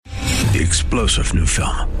The explosive new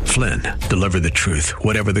film, Flynn, deliver the truth,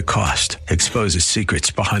 whatever the cost, exposes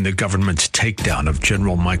secrets behind the government's takedown of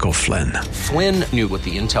General Michael Flynn. Flynn knew what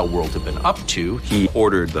the intel world had been up to. He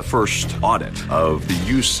ordered the first audit of the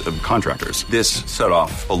use of contractors. This set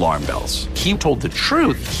off alarm bells. He told the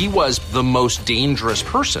truth. He was the most dangerous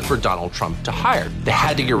person for Donald Trump to hire. They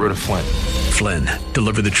had to get rid of Flynn. Flynn,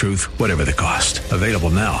 deliver the truth, whatever the cost. Available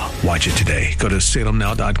now. Watch it today. Go to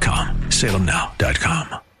salemnow.com.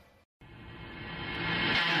 salemnow.com.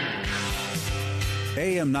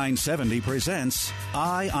 AM 970 presents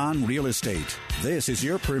Eye on Real Estate. This is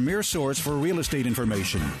your premier source for real estate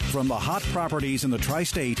information. From the hot properties in the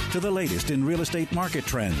tri-state to the latest in real estate market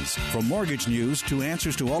trends. From mortgage news to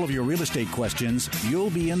answers to all of your real estate questions, you'll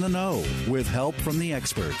be in the know with help from the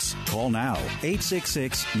experts. Call now,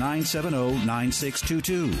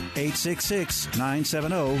 866-970-9622.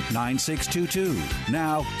 866-970-9622.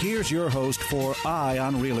 Now, here's your host for Eye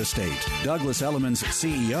on Real Estate, Douglas Elliman's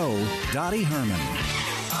CEO, Dottie Herman.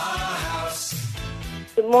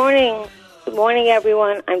 Good morning. Good morning,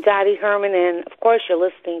 everyone. I'm Dottie Herman, and of course, you're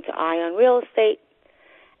listening to Eye on Real Estate.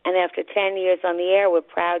 And after 10 years on the air, we're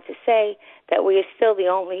proud to say that we are still the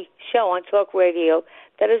only show on talk radio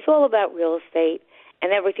that is all about real estate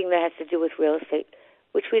and everything that has to do with real estate,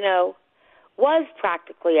 which we know was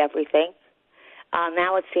practically everything.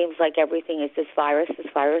 Now it seems like everything is this virus.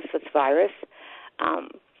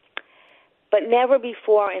 But never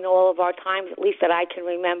before in all of our times, at least that I can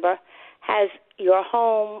remember, has your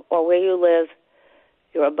home or where you live,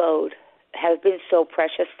 your abode, have been so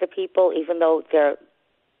precious to people, even though they're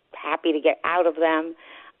happy to get out of them.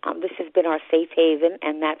 This has been our safe haven,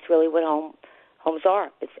 and that's really what homes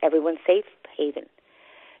are. It's everyone's safe haven.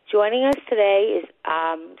 Joining us today is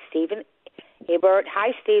Stephen Ebert.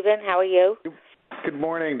 Hi, Stephen. How are you? Good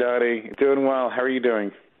morning, Dottie. Doing well. How are you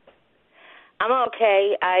doing? I'm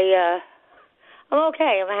okay. I'm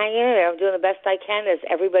okay. I'm hanging in there. I'm doing the best I can, as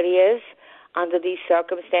everybody is under these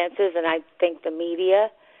circumstances. And I think the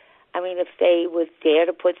media, if they would dare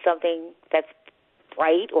to put something that's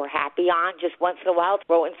bright or happy on just once in a while,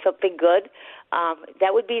 throw in something good,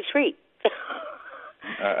 that would be a treat.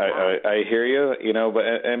 I hear you,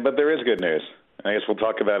 but there is good news. I guess we'll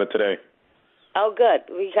talk about it today. Oh, good,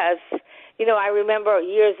 because, I remember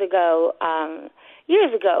years ago,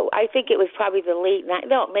 I think it was probably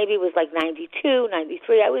maybe it was like 92,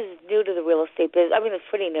 93. I was new to the real estate business. It's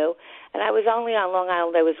pretty new. And I was only on Long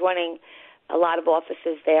Island. I was running a lot of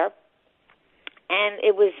offices there. And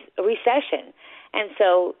it was a recession. And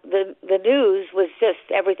so the news was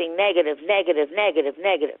just everything negative.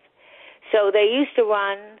 So they used to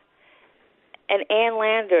run an Ann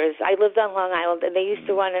Landers. I lived on Long Island, and they used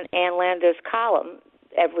to run an Ann Landers column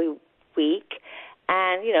every week.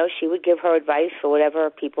 And, she would give her advice for whatever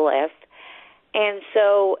people asked. And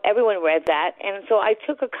so everyone read that. And so I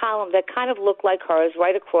took a column that kind of looked like hers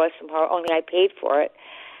right across from her, only I paid for it.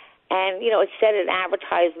 And, it said an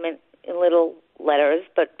advertisement in little letters,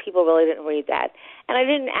 but people really didn't read that. And I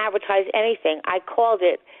didn't advertise anything. I called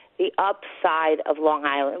it the upside of Long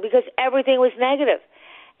Island because everything was negative.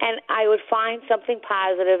 And I would find something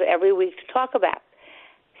positive every week to talk about.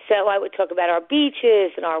 So I would talk about our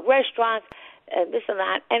beaches and our restaurants and this and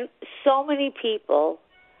that. And so many people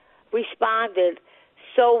responded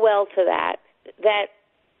so well to that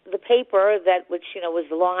the paper, which was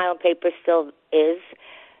the Long Island paper, still is,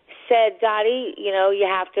 said, Dottie, you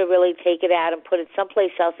have to really take it out and put it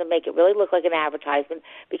someplace else and make it really look like an advertisement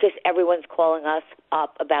because everyone's calling us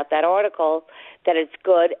up about that article, that it's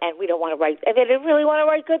good, and we don't want to write, and they didn't really want to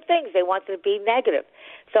write good things. They wanted to be negative.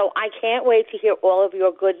 So I can't wait to hear all of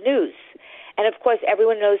your good news. And, of course,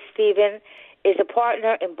 everyone knows Stephen is a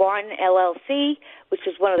partner in Barton LLC, which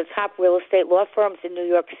is one of the top real estate law firms in New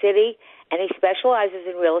York City, and he specializes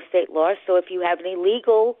in real estate law. So if you have any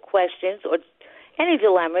legal questions or any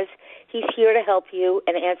dilemmas, he's here to help you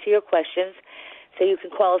and answer your questions. So you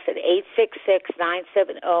can call us at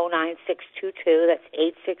 866-970-9622. That's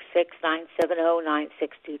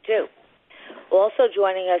 866-970-9622. Also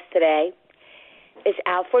joining us today is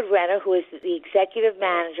Alfred Renner, who is the Executive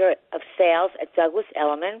Manager of Sales at Douglas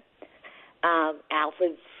Elliman.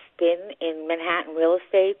 Alfred's been in Manhattan real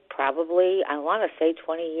estate probably, I want to say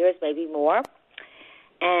 20 years, maybe more.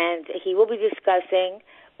 And he will be discussing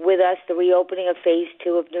with us the reopening of Phase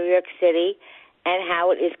 2 of New York City and how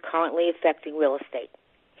it is currently affecting real estate.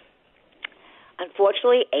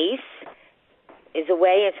 Unfortunately, Ace is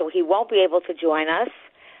away, and so he won't be able to join us.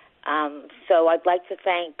 So I'd like to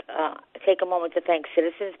take a moment to thank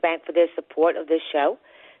Citizens Bank for their support of this show.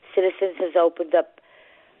 Citizens has opened up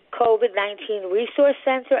COVID-19 Resource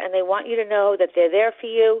Center, and they want you to know that they're there for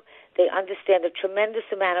you. They understand the tremendous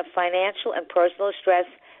amount of financial and personal stress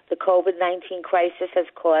the COVID-19 crisis has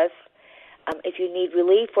caused. If you need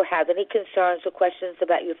relief or have any concerns or questions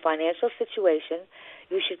about your financial situation,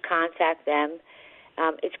 you should contact them.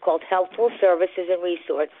 It's called Helpful Services and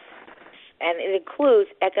Resources, and it includes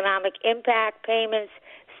economic impact payments,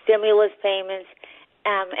 stimulus payments,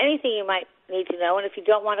 anything you might need to know. And if you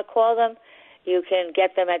don't want to call them, you can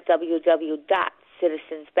get them at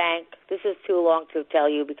www.citizensbank. This is too long to tell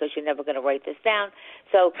you because you're never going to write this down.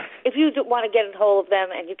 So if you want to get in hold of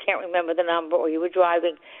them and you can't remember the number or you were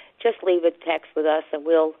driving, just leave a text with us and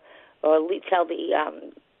tell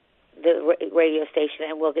the radio station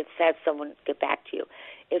and we'll have someone get back to you.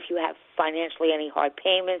 If you have financially any hard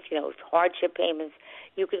payments, hardship payments,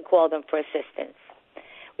 you can call them for assistance.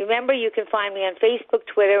 Remember, you can find me on Facebook,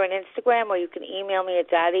 Twitter, and Instagram, or you can email me at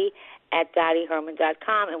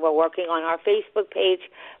dottie@dottieherman.com, and we're working on our Facebook page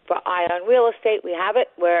for Eye on Real Estate. We have it.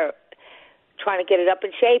 We're trying to get it up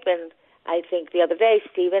in shape, and I think the other day,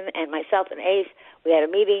 Stephen and myself and Ace, we had a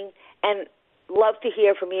meeting, and love to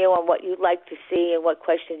hear from you on what you'd like to see and what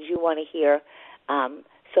questions you want to hear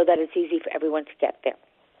so that it's easy for everyone to get there.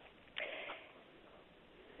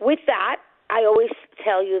 With that, I always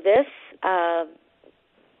tell you this,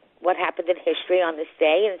 what happened in history on this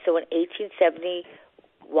day. And so in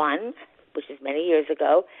 1871, which is many years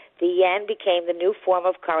ago, the yen became the new form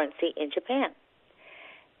of currency in Japan.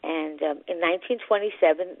 And in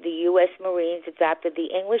 1927, the U.S. Marines adopted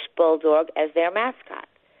the English Bulldog as their mascot.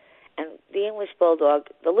 And the English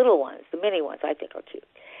Bulldog, the little ones, the mini ones, I think are cute.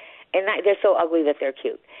 And they're so ugly that they're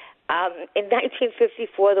cute. In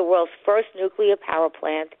 1954, the world's first nuclear power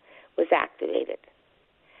plant was activated.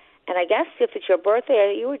 And I guess if it's your birthday,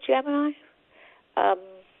 are you a Gemini? I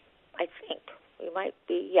think. You might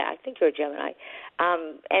be. Yeah, I think you're a Gemini.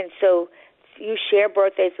 And so you share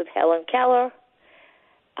birthdays with Helen Keller,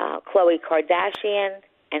 Khloe Kardashian,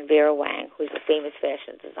 and Vera Wang, who's a famous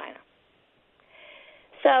fashion designer.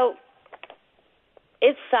 So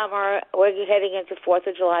it's summer. We're heading into 4th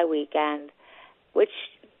of July weekend, which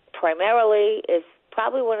primarily is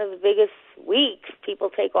probably one of the biggest weeks. People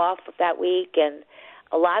take off that week, and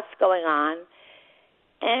a lot's going on.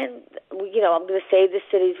 And, I'm going to say the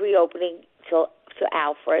city's reopening to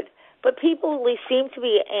Alfred. But people seem to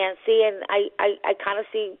be antsy, and I kind of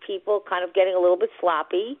see people kind of getting a little bit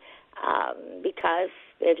sloppy because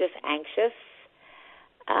they're just anxious.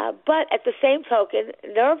 But at the same token,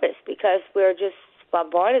 nervous because we're just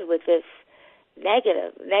bombarded with this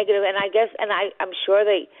negative. And I guess, I'm sure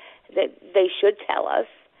they should tell us.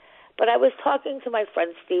 But I was talking to my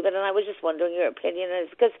friend Stephen, and I was just wondering your opinion,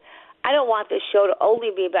 because I don't want this show to only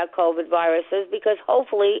be about COVID viruses, because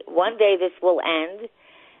hopefully one day this will end,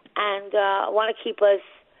 and I want to keep us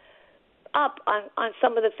up on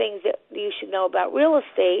some of the things that you should know about real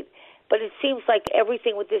estate. But it seems like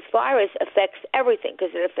everything with this virus affects everything,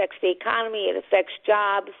 because it affects the economy, it affects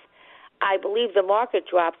jobs. I believe the market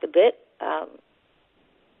dropped a bit.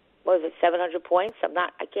 What was it, 700 points?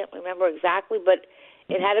 I can't remember exactly, but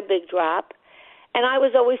it had a big drop. And I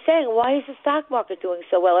was always saying, why is the stock market doing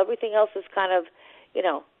so well? Everything else is kind of,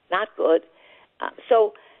 not good.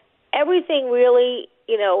 So everything really,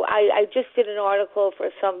 I just did an article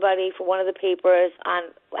for somebody, for one of the papers,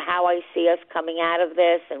 on how I see us coming out of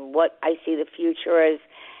this and what I see the future is.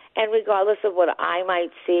 And regardless of what I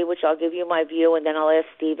might see, which I'll give you my view, and then I'll ask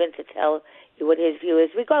Stephen to tell you what his view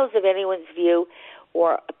is, regardless of anyone's view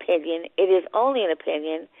or opinion, it is only an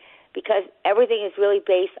opinion, because everything is really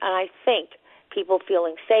based on, I think, people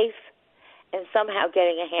feeling safe and somehow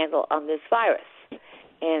getting a handle on this virus.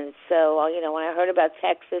 And so, when I heard about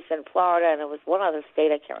Texas and Florida, and it was one other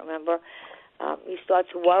state, I can't remember, you start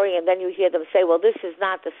to worry, and then you hear them say, well, this is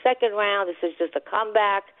not the second round, this is just a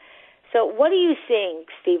comeback. So what are you seeing,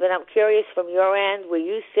 Stephen? I'm curious from your end, where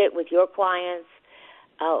you sit with your clients.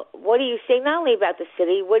 What are you seeing, not only about the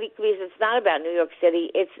city, because it's not about New York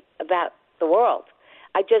City, it's about the world.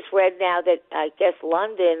 I just read now that I guess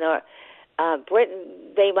London or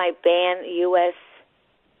Britain, they might ban U.S.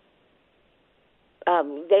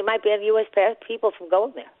 People from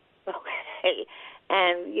going there. Okay,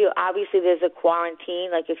 and obviously there's a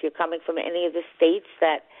quarantine. Like if you're coming from any of the states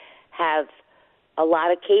that have a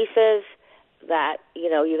lot of cases, that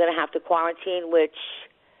you're going to have to quarantine. Which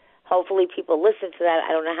hopefully people listen to that.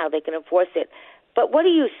 I don't know how they can enforce it. But what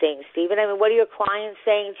are you seeing, Stephen? I mean, what are your clients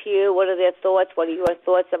saying to you? What are their thoughts? What are your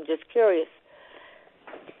thoughts? I'm just curious.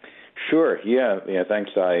 Sure. Yeah.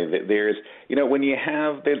 Thanks, Di. There's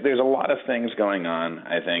a lot of things going on,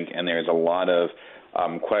 I think, and there's a lot of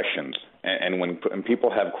questions. And when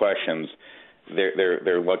people have questions,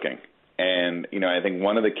 they're looking. And I think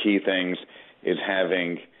one of the key things is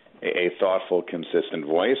having a thoughtful, consistent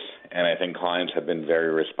voice, and I think clients have been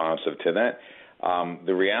very responsive to that.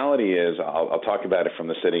 The reality is, I'll talk about it from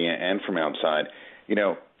the city and from outside,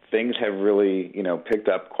 things have really, picked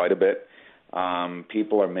up quite a bit.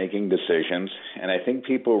 People are making decisions, and I think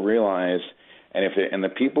people realize, and the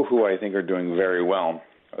people who I think are doing very well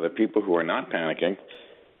are the people who are not panicking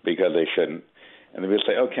because they shouldn't. And they will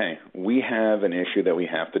say, okay, we have an issue that we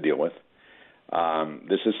have to deal with.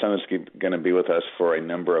 This is something that's going to be with us for a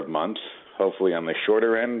number of months, hopefully on the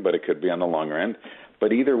shorter end, but it could be on the longer end.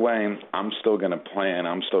 But either way, I'm still going to plan.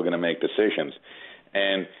 I'm still going to make decisions.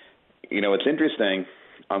 And, it's interesting,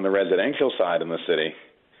 on the residential side in the city,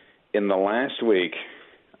 in the last week,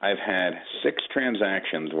 I've had 6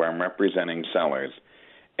 transactions where I'm representing sellers,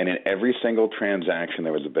 and in every single transaction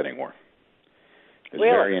there was a bidding war. It's really?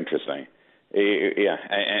 Very interesting. Yeah,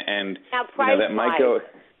 and now, price-wise, that might go.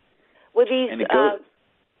 With these,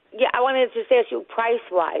 I wanted to just ask you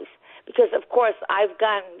price-wise, because of course I've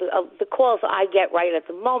gotten the calls I get right at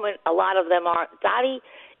the moment. A lot of them are, Dottie,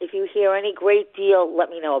 if you hear any great deal, let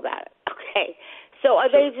me know about it. Okay. So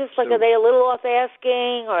are they just are they a little off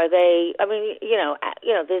asking, or are they? I mean,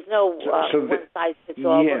 there's no one size fits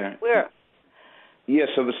all. Yeah. Where? Yeah.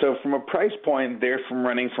 So from a price point, they're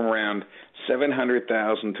running from around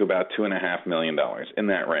 $700,000 to about $2.5 million, in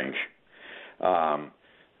that range.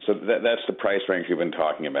 So that's the price range we've been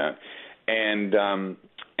talking about. And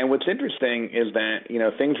what's interesting is that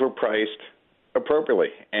things were priced appropriately,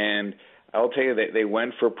 and I'll tell you that they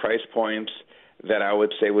went for price points that I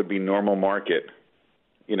would say would be normal market.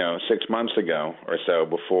 6 months ago or so,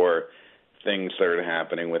 before things started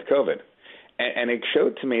happening with COVID. And it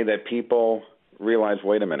showed to me that people realized,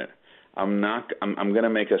 wait a minute, I'm going to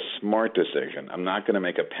make a smart decision. I'm not going to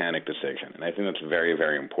make a panic decision. And I think that's very,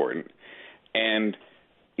 very important. And,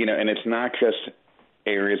 and it's not just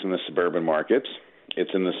areas in the suburban markets.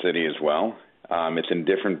 It's in the city as well. It's in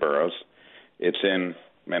different boroughs. It's in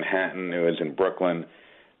Manhattan. It was in Brooklyn,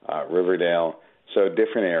 Riverdale, so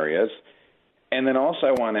different areas. And then also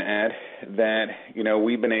I want to add that,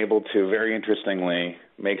 we've been able to, very interestingly,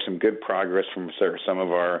 make some good progress from some of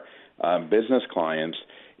our business clients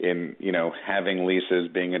in, having leases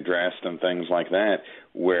being addressed and things like that,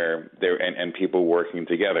 where and people working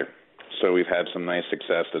together. So we've had some nice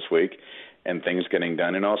success this week and things getting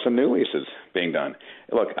done, and also new leases being done.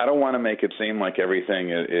 Look, I don't want to make it seem like everything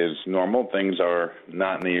is normal. Things are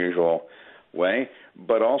not in the usual way,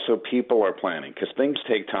 but also people are planning, because things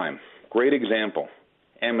take time. Great example,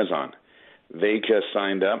 Amazon. They just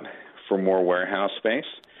signed up for more warehouse space.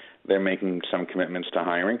 They're making some commitments to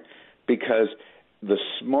hiring, because the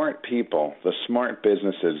smart people, the smart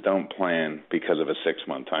businesses don't plan because of a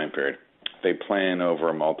 6-month time period. They plan over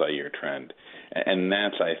a multi-year trend. And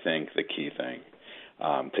that's, I think, the key thing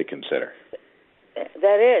to consider.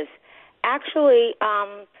 That is. Actually,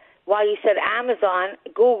 while you said Amazon,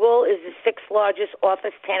 Google is the 6th largest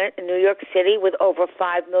office tenant in New York City with over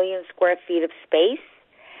 5 million square feet of space.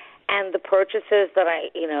 And the purchases that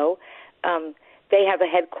they have a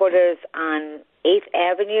headquarters on 8th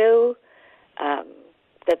Avenue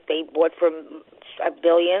that they bought for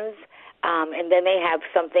billions. And then they have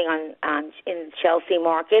something in Chelsea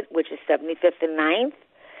Market, which is 75th and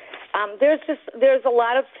 9th. There's a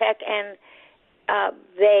lot of tech, and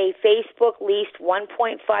Facebook leased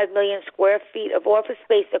 1.5 million square feet of office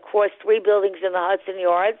space across 3 buildings in the Hudson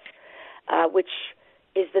Yards, which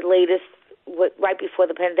is the latest. Right before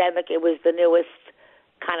the pandemic, it was the newest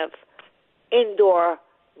kind of indoor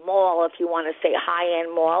mall, if you want to say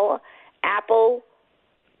high-end mall. Apple,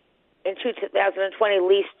 in 2020,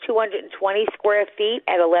 leased 220 square feet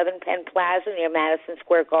at 11 Penn Plaza near Madison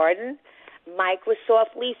Square Garden.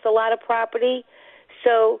 Microsoft leased a lot of property.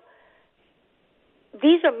 So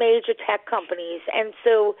these are major tech companies. And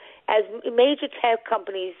so as major tech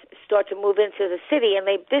companies start to move into the city, and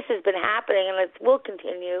this has been happening and it will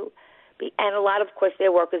continue, and a lot of course,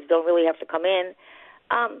 their workers don't really have to come in.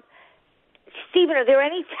 Stephen, are there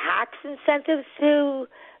any tax incentives to...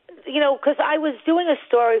 because I was doing a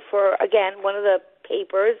story for, again, one of the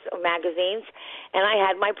papers or magazines, and I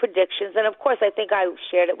had my predictions. And, of course, I think I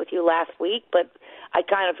shared it with you last week, but I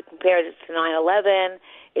kind of compared it to 9/11.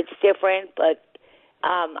 It's different, but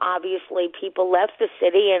obviously people left the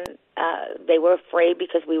city, and they were afraid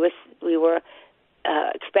because we were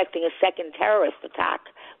expecting a second terrorist attack,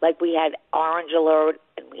 like we had Orange Alert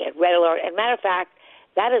and we had Red Alert. And, matter of fact,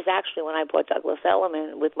 that is actually when I bought Douglas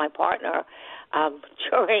Elliman with my partner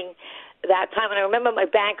during that time. And I remember my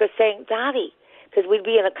banker saying, Dottie, because we'd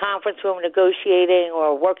be in a conference room negotiating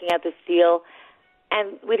or working at this deal,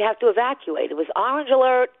 and we'd have to evacuate. It was Orange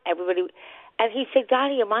Alert, everybody. And he said,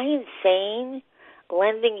 Dottie, am I insane?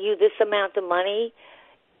 lending you this amount of money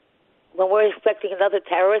when we're expecting another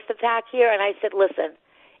terrorist attack here? And I said, listen,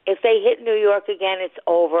 if they hit New York again, it's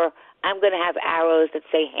over. I'm going to have arrows that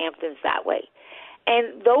say Hamptons that way.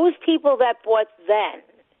 And those people that bought then,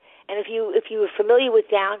 and if you were familiar with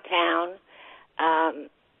downtown,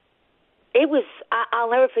 it was, I'll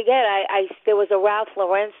never forget, there was a Ralph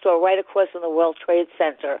Lauren store right across from the World Trade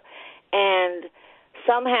Center. And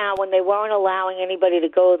somehow when they weren't allowing anybody to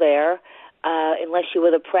go there, unless you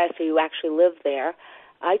were the press or you actually lived there,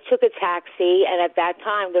 I took a taxi, and at that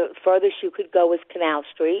time, the furthest you could go was Canal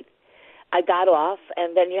Street. I got off,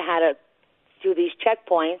 and then you had to do these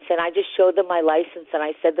checkpoints, and I just showed them my license, and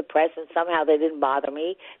I said the press, and somehow they didn't bother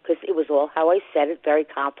me because it was all how I said it, very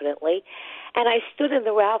confidently. And I stood in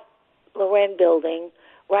the Ralph Lauren building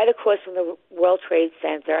right across from the World Trade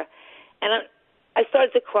Center, and I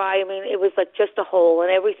started to cry. I mean, it was like just a hole,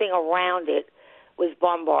 and everything around it was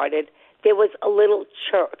bombarded. There was a little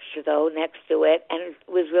church, though, next to it, and it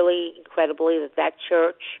was really incredibly that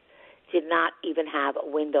church did not even have a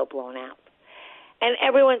window blown out. And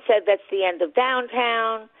everyone said that's the end of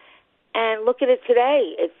downtown, and look at it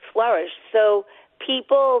today. It's flourished. So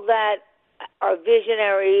people that are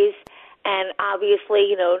visionaries, and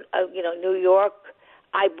obviously, New York,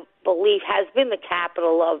 I believe, has been the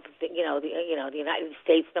capital of the United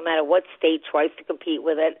States, no matter what state tries to compete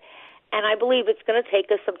with it. And I believe it's going to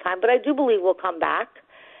take us some time, but I do believe we'll come back.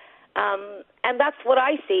 And that's what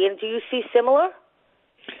I see. And do you see similar?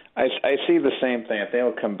 I see the same thing. I think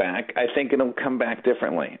it'll come back. I think it'll come back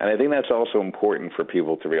differently. And I think that's also important for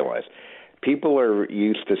people to realize. People are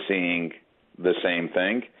used to seeing the same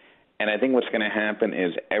thing. And I think what's going to happen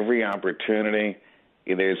is every opportunity,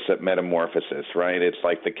 there's a metamorphosis, right? It's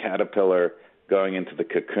like the caterpillar going into the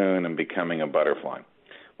cocoon and becoming a butterfly.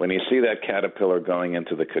 When you see that caterpillar going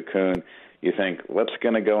into the cocoon, you think, what's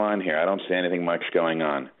going to go on here? I don't see anything much going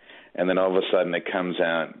on. And then all of a sudden it comes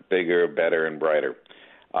out bigger, better, and brighter.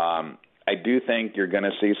 I do think you're going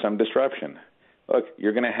to see some disruption. Look,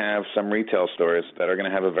 you're going to have some retail stores that are going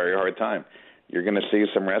to have a very hard time. You're going to see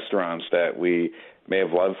some restaurants that we may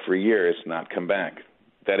have loved for years not come back.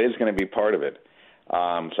 That is going to be part of it.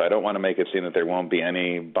 So I don't want to make it seem that there won't be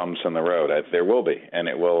any bumps in the road. There will be, and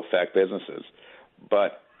it will affect businesses.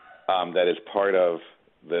 But that is part of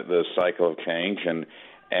the cycle of change,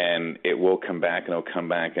 and it will come back, and it'll come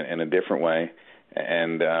back in a different way,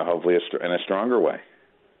 and hopefully in a stronger way.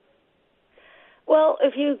 Well,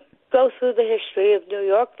 if you go through the history of New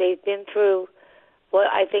York, they've been through, well,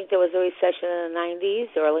 I think there was a recession in the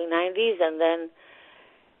 90s, early 90s, and then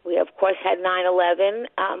we, of course, had 9/11.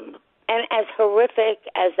 And as horrific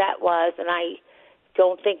as that was, and I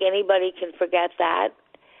don't think anybody can forget that,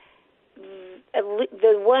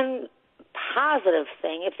 the one positive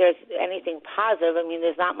thing, if there's anything positive, I mean,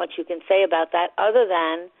 there's not much you can say about that other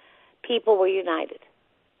than people were united.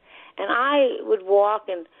 And I would walk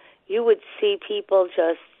and you would see people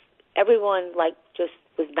everyone just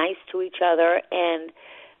was nice to each other. And,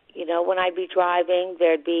 when I'd be driving,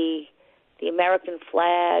 there'd be the American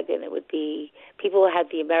flag, and it would be people who had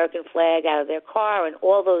the American flag out of their car, and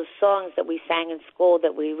all those songs that we sang in school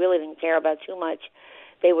that we really didn't care about too much.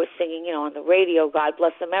 They were singing, on the radio, God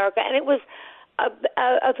Bless America, and it was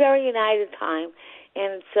a very united time.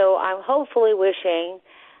 And so I'm hopefully wishing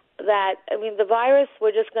that, the virus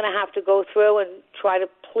we're just going to have to go through and try to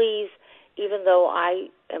please, even though I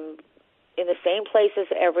am in the same place as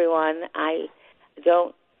everyone,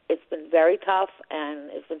 it's been very tough,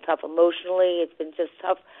 and it's been tough emotionally. It's been just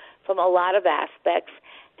tough from a lot of aspects.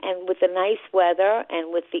 And with the nice weather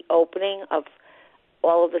and with the opening of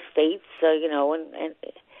all of the states, and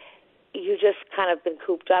you just kind of been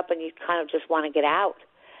cooped up and you kind of just want to get out.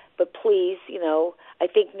 But please, I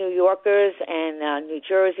think New Yorkers and New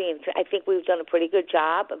Jersey, and I think we've done a pretty good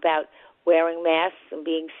job about wearing masks and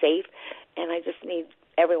being safe. And I just need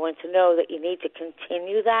everyone to know that you need to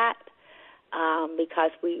continue that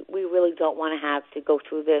because we really don't want to have to go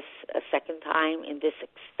through this a second time in this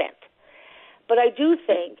extent. But I do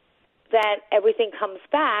think that everything comes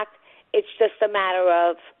back. It's just a matter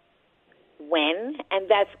of when, and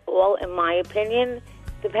that's all, in my opinion,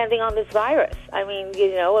 depending on this virus.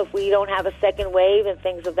 If we don't have a second wave and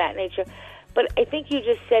things of that nature. But I think you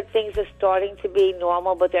just said things are starting to be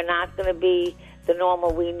normal, but they're not going to be the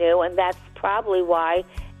normal we knew, and that's probably why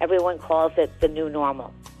everyone calls it the new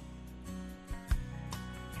normal.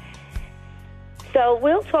 So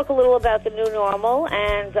we'll talk a little about the new normal,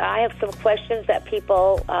 and I have some questions that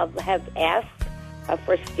people have asked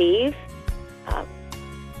for Steve.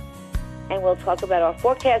 And we'll talk about our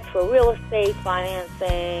forecast for real estate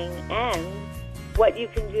financing and what you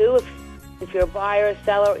can do if you're a buyer or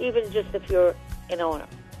seller, even just if you're second owner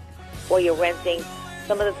or you're renting,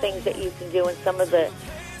 some of the things that you can do and some of the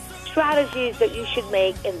strategies that you should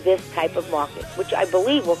make in this type of market, which I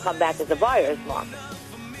believe will come back as a buyer's market.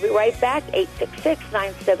 We'll be right back,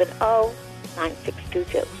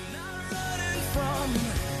 866-970-9622.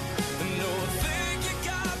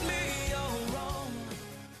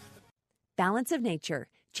 Balance of Nature,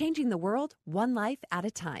 changing the world one life at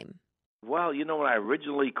a time. Well, you know, when I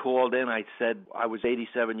originally called in, I said I was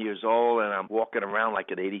 87 years old and I'm walking around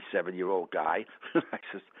like an 87-year-old guy. I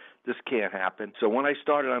said, this can't happen. So when I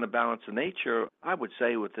started on the Balance of Nature, I would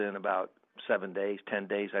say within about 7 days, 10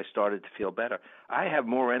 days, I started to feel better. I have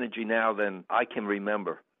more energy now than I can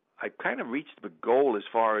remember. I kind of reached the goal as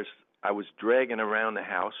far as I was dragging around the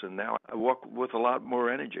house, and now I walk with a lot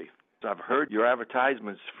more energy. I've heard your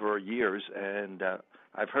advertisements for years, and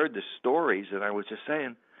I've heard the stories, and I was just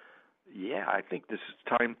saying, yeah, I think this is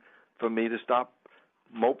time for me to stop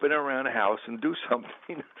moping around the house and do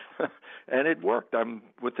something. And it worked.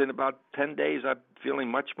 Within about 10 days, I'm feeling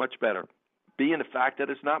much, much better. Being the fact that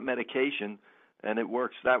it's not medication and it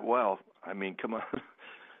works that well, I mean, come on,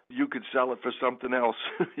 you could sell it for something else.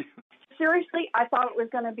 Seriously, I thought it was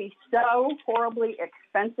going to be so horribly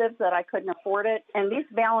expensive that I couldn't afford it. And these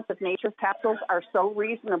Balance of Nature capsules are so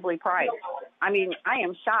reasonably priced. I mean, I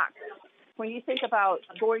am shocked. When you think about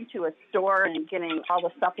going to a store and getting all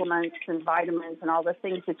the supplements and vitamins and all the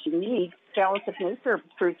things that you need, Balance of Nature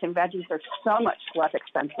fruits and veggies are so much less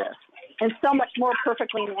expensive and so much more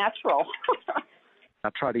perfectly natural. I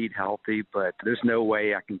try to eat healthy, but there's no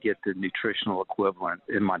way I can get the nutritional equivalent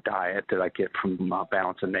in my diet that I get from my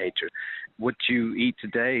Balance of Nature. What you eat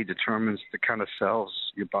today determines the kind of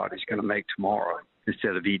cells your body's going to make tomorrow.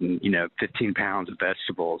 Instead of eating, 15 pounds of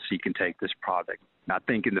vegetables, you can take this product. I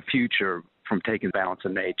think in the future, from taking Balance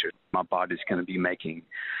of Nature, my body's going to be making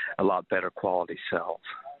a lot better quality cells.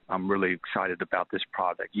 I'm really excited about this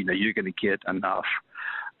product. You're going to get enough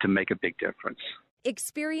to make a big difference.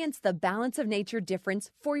 Experience the Balance of Nature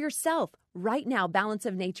difference for yourself. Right now, Balance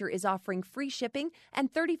of Nature is offering free shipping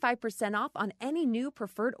and 35% off on any new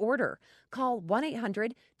preferred order. Call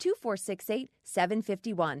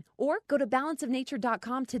 1-800-2468-751 or go to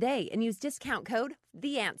balanceofnature.com today and use discount code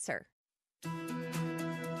THEANSWER.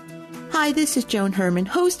 Hi, this is Joan Herman,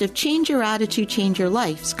 host of Change Your Attitude, Change Your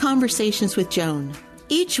Life's Conversations with Joan.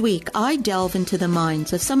 Each week, I delve into the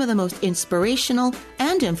minds of some of the most inspirational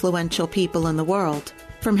and influential people in the world.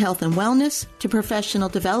 From health and wellness, to professional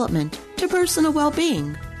development, to personal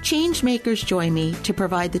well-being. Changemakers join me to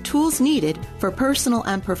provide the tools needed for personal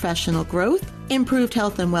and professional growth, improved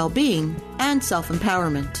health and well-being, and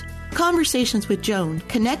self-empowerment. Conversations with Joan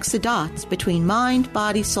connects the dots between mind,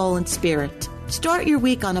 body, soul, and spirit. Start your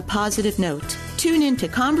week on a positive note. Tune in to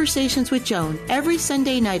Conversations with Joan every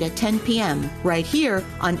Sunday night at 10 p.m. right here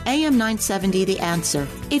on AM 970 The Answer.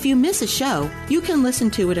 If you miss a show, you can listen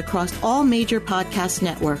to it across all major podcast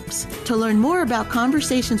networks. To learn more about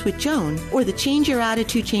Conversations with Joan or the Change Your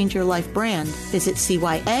Attitude, Change Your Life brand, visit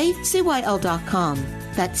CYACYL.com.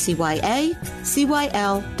 That's CYACYL.com.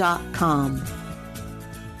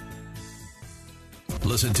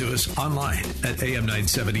 Listen to us online at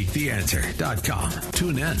am970theanswer.com.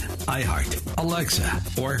 Tune in, iHeart, Alexa,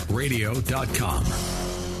 or radio.com.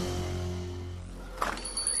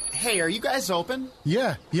 Hey, are you guys open?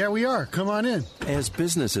 Yeah, we are. Come on in. As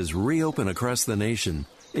businesses reopen across the nation,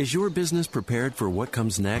 is your business prepared for what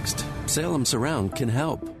comes next? Salem Surround can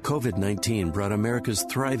help. COVID-19 brought America's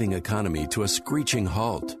thriving economy to a screeching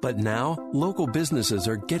halt. But now, local businesses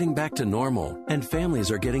are getting back to normal, and families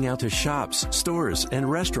are getting out to shops, stores, and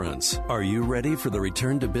restaurants. Are you ready for the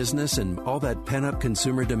return to business and all that pent-up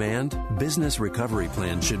consumer demand? Business Recovery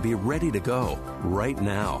Plan should be ready to go right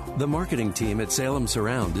now. The marketing team at Salem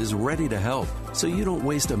Surround is ready to help, so you don't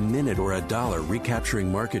waste a minute or a dollar recapturing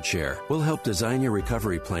market share. We'll help design your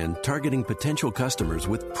recovery plan targeting potential customers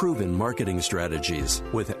with proven marketing strategies.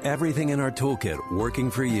 With everything in our toolkit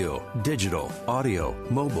working for you: digital, audio,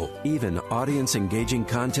 mobile, even audience-engaging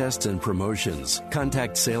contests and promotions.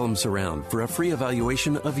 Contact Salem Surround for a free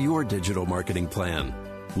evaluation of your digital marketing plan.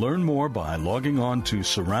 Learn more by logging on to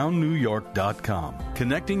surroundnewyork.com,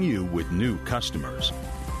 connecting you with new customers.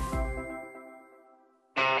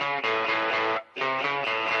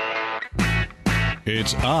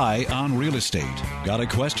 It's Eye on Real Estate. Got a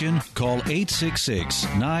question? Call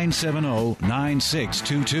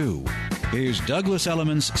 866-970-9622. Here's Douglas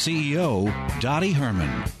Elliman's CEO, Dottie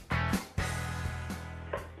Herman.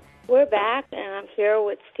 We're back, and I'm here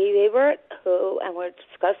with Steve Ebert, and we're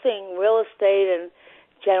discussing real estate and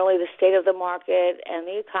generally the state of the market and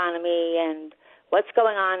the economy and what's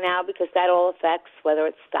going on now, because that all affects whether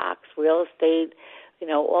it's stocks, real estate,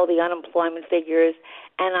 all the unemployment figures.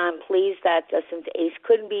 And I'm pleased that since Ace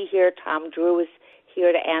couldn't be here, Tom Drew is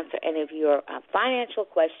here to answer any of your financial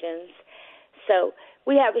questions. So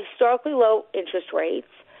we have historically low interest rates.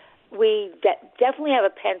 We definitely have a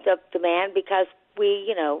pent-up demand because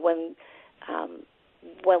we,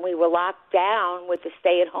 when we were locked down with the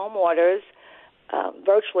stay-at-home orders,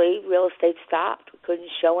 virtually real estate stopped. We couldn't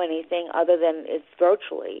show anything other than it's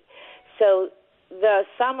virtually. So the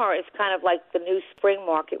summer is kind of like the new spring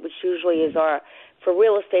market, which usually is for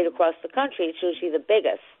real estate across the country, it's usually the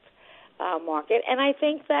biggest market. And I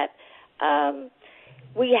think that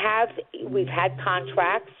we've had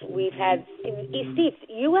contracts. We've had, Steve,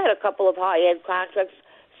 you had a couple of high-end contracts.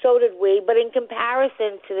 So did we. But in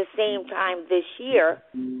comparison to the same time this year,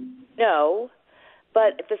 no.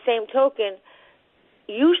 But at the same token,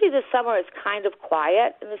 usually the summer is kind of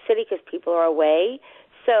quiet in the city because people are away.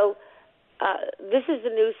 So this is the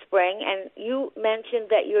new spring, and you mentioned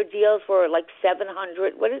that your deals were like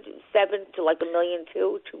 700. What is it, 7 to like $1 million,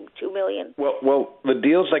 2 million? Well, the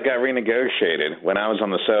deals that got renegotiated when I was on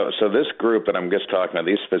the so this group that I'm just talking about,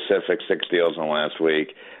 these specific 6 deals in the last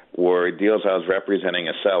week, were deals I was representing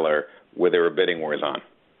a seller where there were bidding wars on.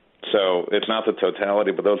 So it's not the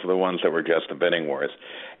totality, but those are the ones that were just the bidding wars.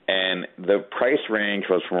 And the price range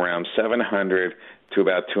was from around 700 to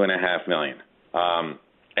about $2.5 million.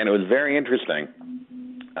 And it was very interesting.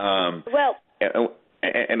 And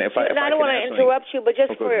if I don't want to interrupt you, but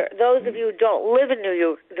just for those of you who don't live in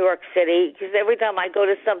New York City, because every time I go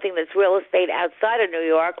to something that's real estate outside of New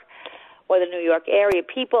York or the New York area,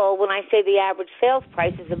 people, when I say the average sales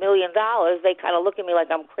price is $1 million, they kind of look at me like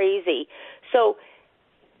I'm crazy. So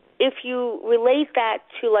if you relate that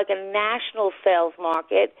to like a national sales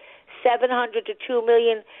market, 700 to 2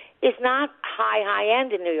 million is not high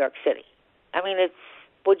end in New York City. I mean, it's,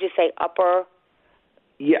 would you say upper?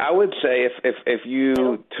 Yeah, I would say if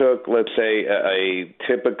you took, let's say, a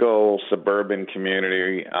typical suburban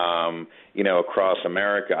community, across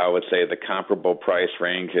America, I would say the comparable price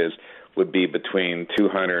ranges would be between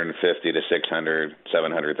 250 to 600,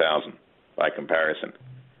 700,000 by comparison.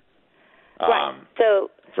 Right.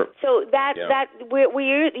 So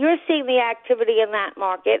you're seeing the activity in that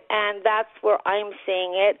market, and that's where I'm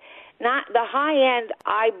seeing it. Not the high end,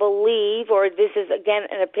 I believe, or this is, again,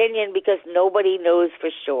 an opinion because nobody knows for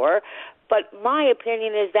sure, but my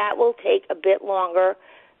opinion is that will take a bit longer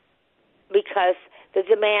because the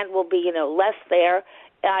demand will be, less there.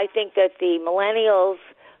 I think that the millennials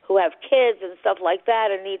who have kids and stuff like that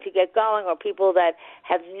and need to get going, or people that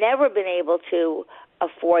have never been able to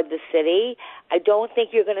afford the city, I don't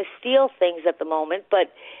think you're going to steal things at the moment,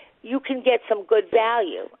 but you can get some good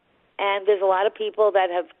value. And there's a lot of people that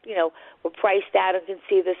have, were priced out and can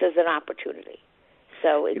see this as an opportunity.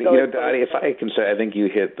 So it goes. Dottie, if I can say, I think you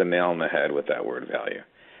hit the nail on the head with that word value.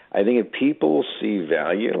 I think if people see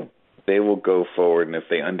value, they will go forward, and if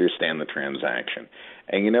they understand the transaction.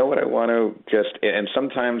 And you know what I want to and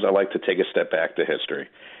sometimes I like to take a step back to history.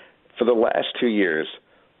 For the last 2 years,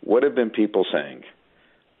 what have been people saying?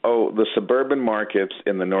 Oh, the suburban markets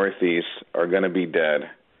in the Northeast are going to be dead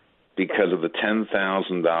because of the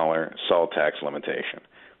 $10,000 SALT tax limitation,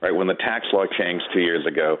 right? When the tax law changed 2 years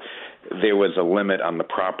ago, there was a limit on the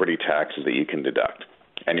property taxes that you can deduct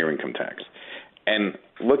and your income tax. And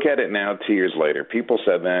look at it now 2 years later. People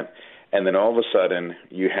said that, and then all of a sudden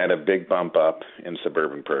you had a big bump up in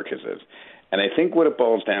suburban purchases. And I think what it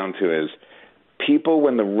boils down to is people,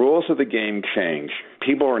 when the rules of the game change,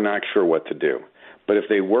 people are not sure what to do. But if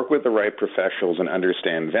they work with the right professionals and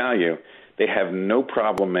understand value, they have no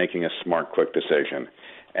problem making a smart, quick decision.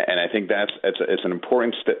 And I think it's an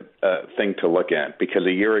important thing to look at, because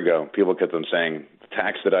a year ago, people kept on saying, the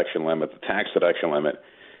tax deduction limit.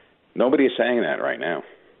 Nobody is saying that right now.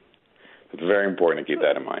 It's very important to keep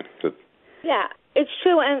that in mind. Yeah, it's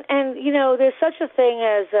true. And there's such a thing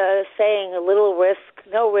as saying a little risk,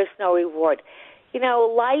 no reward.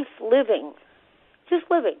 Life,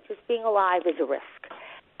 just being alive is a risk.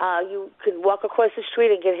 You could walk across the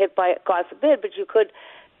street and get hit by it, God forbid, but you could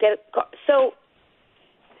get so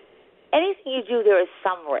anything you do, there is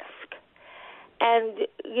some risk. And,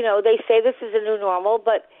 they say this is a new normal,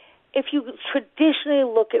 but if you traditionally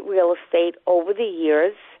look at real estate over the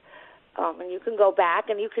years, and you can go back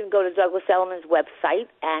and you can go to Douglas Elliman's website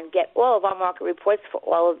and get all of our market reports for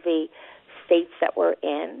all of the states that we're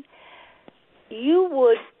in, you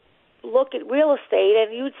would look at real estate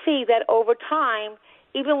and you'd see that over time,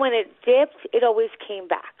 even when it dipped, it always came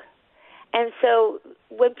back. And so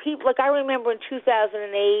when people, like I remember in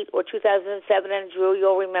 2008 or 2007, and Drew,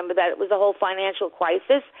 you'll remember that it was a whole financial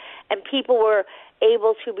crisis, and people were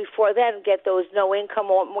able to, before then, get those no income,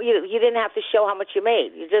 or you didn't have to show how much you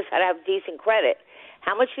made. You just had to have decent credit.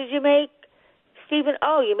 How much did you make, Stephen?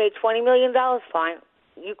 Oh, you made $20 million. Fine.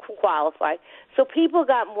 You can qualify. So people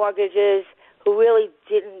got mortgages who really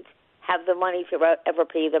didn't have the money to ever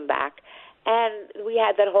pay them back. And we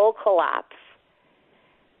had that whole collapse.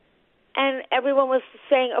 And everyone was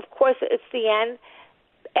saying, of course, it's the end.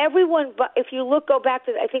 Everyone, if you go back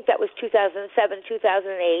to, I think that was 2007,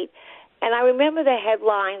 2008, and I remember the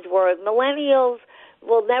headlines were, millennials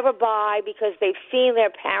will never buy because they've seen their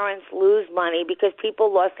parents lose money because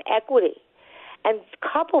people lost equity. And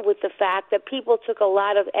coupled with the fact that people took a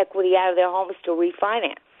lot of equity out of their homes to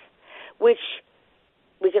refinance, which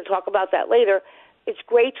we can talk about that later. It's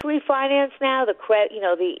great to refinance now. The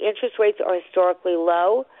interest rates are historically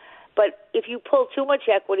low. But if you pull too much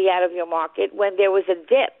equity out of your market, when there was a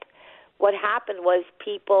dip, what happened was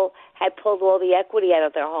people had pulled all the equity out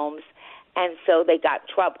of their homes, and so they got in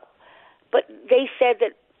trouble. But they said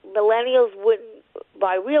that millennials wouldn't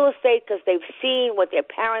buy real estate because they've seen what their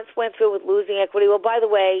parents went through with losing equity. Well, by the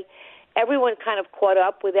way, everyone kind of caught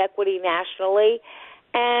up with equity nationally,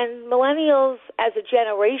 and millennials as a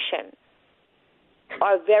generation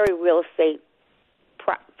are very real estate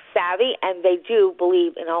savvy, and they do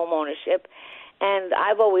believe in home ownership. And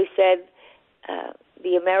I've always said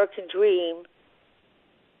the American dream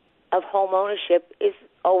of home ownership is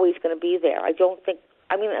always going to be there. At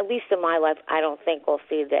least in my life, I don't think we'll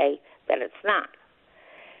see a day that it's not.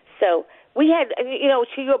 So we had,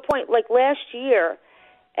 to your point, like last year,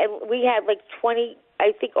 and we had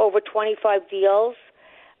over 25 deals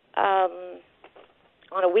on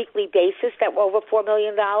a weekly basis that were over $4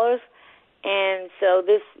 million. And so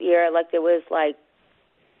this year, there was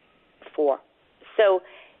 4. So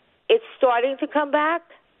it's starting to come back.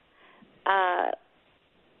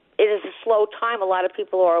 It is a slow time. A lot of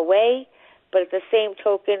people are away. But at the same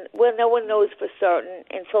token, no one knows for certain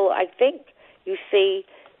until I think you see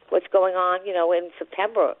what's going on, in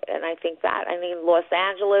September. And I think Los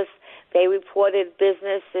Angeles, they reported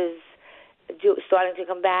business is starting to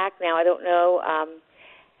come back. Now, I don't know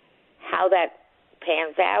how that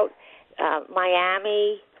pans out.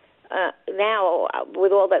 Miami, now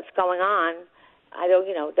with all that's going on,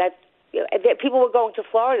 people were going to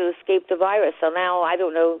Florida to escape the virus. So now I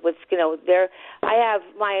don't know what's there. I have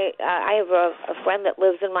a friend that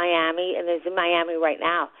lives in Miami and is in Miami right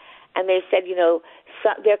now, and they said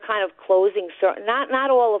they're kind of closing certain,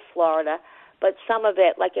 not all of Florida, but some of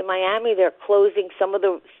it. Like in Miami, they're closing some of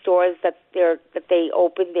the stores that they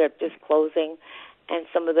opened. They're just closing, and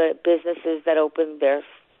some of the businesses that opened, they're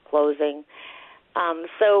closing.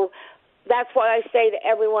 So that's why I say to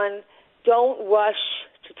everyone, don't rush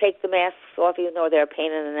to take the masks off, even though they're a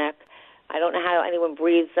pain in the neck. I don't know how anyone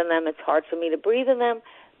breathes in them. It's hard for me to breathe in them.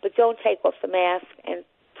 But don't take off the mask and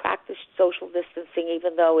practice social distancing,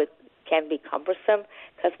 even though it can be cumbersome.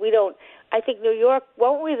 Because I think New York,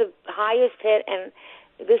 weren't we the highest hit? And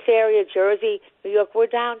this area, Jersey, New York, we're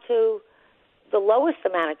down to the lowest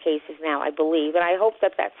amount of cases now, I believe. And I hope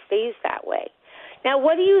that stays that way. Now,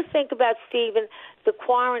 what do you think about, Stephen, the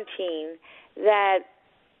quarantine that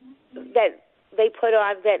they put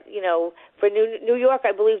on that, for New York,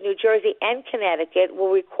 I believe New Jersey and Connecticut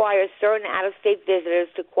will require certain out-of-state visitors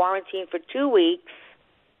to quarantine for 2 weeks.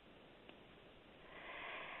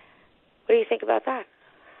 What do you think about that?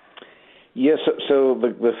 Yes, so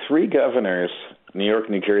the 3 governors, New York,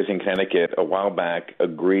 New Jersey, and Connecticut, a while back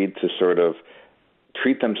agreed to sort of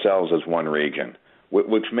treat themselves as one region,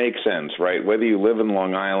 which makes sense, right? Whether you live in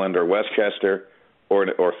Long Island or Westchester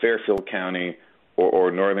or Fairfield County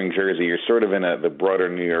or Northern Jersey, you're sort of in the broader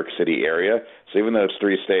New York City area. So even though it's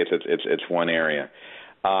 3 states, it's one area.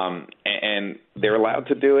 And they're allowed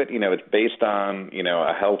to do it. It's based on,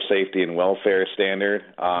 a health, safety, and welfare standard.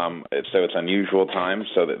 So it's unusual times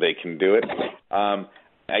so that they can do it. I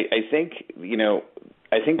think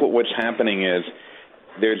what's happening is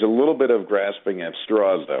there's a little bit of grasping at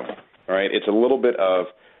straws, though. Right? It's a little bit of,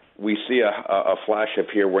 we see a flash up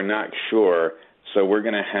here, we're not sure, so we're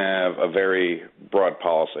going to have a very broad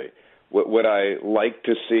policy. Would I like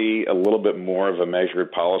to see a little bit more of a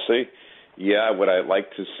measured policy? Yeah. Would I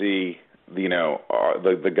like to see,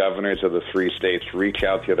 the governors of the 3 states reach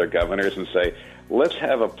out to other governors and say, let's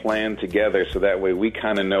have a plan together so that way we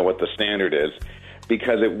kind of know what the standard is,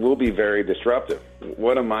 because it will be very disruptive.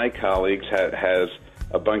 One of my colleagues has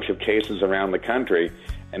a bunch of cases around the country,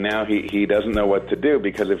 and now he doesn't know what to do,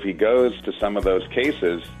 because if he goes to some of those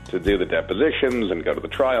cases to do the depositions and go to the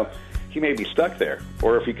trial, he may be stuck there.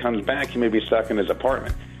 Or if he comes back, he may be stuck in his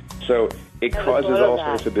apartment. So it causes all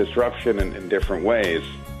sorts of disruption in different ways.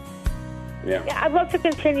 Yeah, I'd love to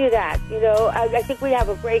continue that. I think we have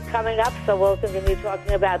a break coming up, so we'll continue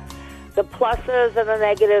talking about the pluses and the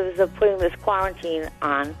negatives of putting this quarantine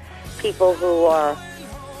on people who are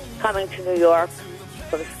coming to New York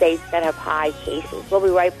from states that have high cases. We'll be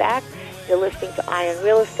right back. You're listening to Eye on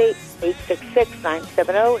Real Estate,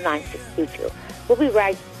 866-970-9622. We'll be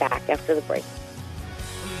right back after the break.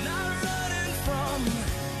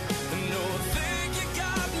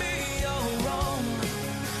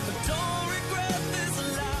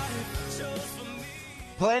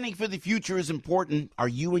 Planning for the future is important. Are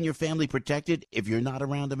you and your family protected? If you're not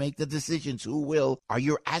around to make the decisions, who will? Are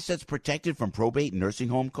your assets protected from probate and nursing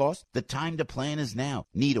home costs? The time to plan is now.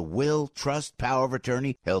 Need a will, trust, power of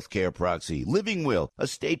attorney, healthcare proxy, living will,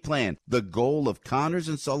 estate plan. The goal of Connors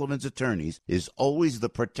 & Sullivan's attorneys is always the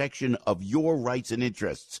protection of your rights and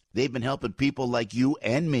interests. They've been helping people like you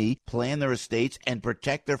and me plan their estates and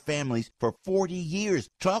protect their families for 40 years.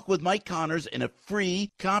 Talk with Mike Connors in a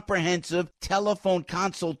free, comprehensive telephone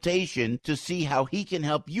consultation to see how he can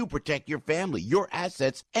help you protect your family, your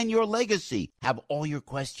assets, and your legacy. Have all your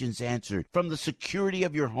questions answered from the security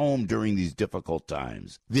of your home during these difficult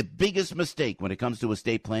times. The biggest mistake when it comes to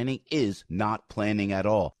estate planning is not planning at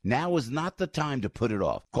all. Now is not the time to put it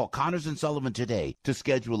off. Call Connors & Sullivan today to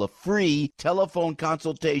schedule a free telephone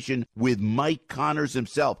consultation with Mike Connors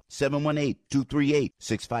himself.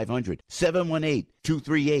 718-238-6500.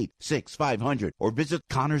 718-238-6500. Or visit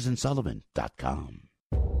ConnorsandSullivan.com.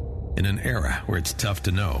 In an era where it's tough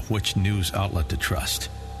to know which news outlet to trust,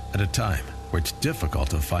 at a time where it's difficult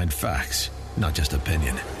to find facts, not just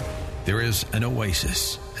opinion, there is an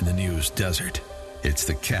oasis in the news desert. It's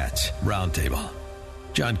the Katz Roundtable.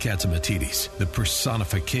 John Catsimatidis, the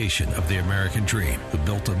personification of the American dream, who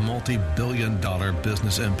built a multi-billion-dollar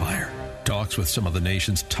business empire, talks with some of the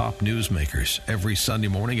nation's top newsmakers every Sunday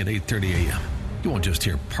morning at 8:30 a.m. You won't just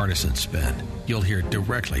hear partisan spin. You'll hear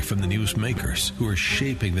directly from the newsmakers who are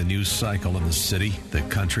shaping the news cycle in the city, the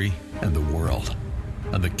country, and the world.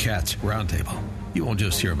 On the Katz Roundtable, you won't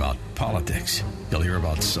just hear about politics. You'll hear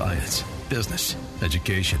about science, business,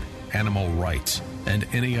 education, animal rights, and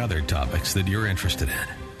any other topics that you're interested in.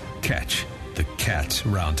 Catch the Katz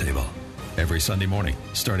Roundtable every Sunday morning,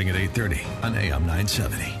 starting at 8:30 on AM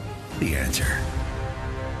 970. The Answer.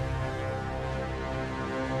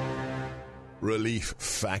 Relief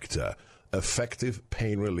Factor. Effective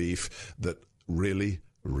pain relief that really,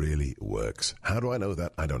 really works. How do I know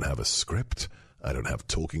that? I don't have a script. I don't have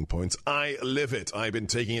talking points. I live it. I've been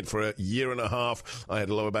taking it for a year and a half. I had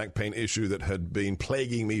a lower back pain issue that had been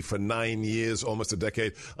plaguing me for 9 years, almost a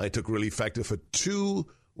decade. I took Relief Factor for 2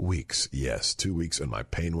 weeks. Yes, 2 weeks, and my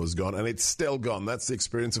pain was gone, and it's still gone. That's the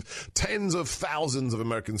experience of tens of thousands of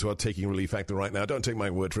Americans who are taking Relief Factor right now. Don't take my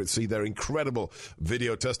word for it. See their incredible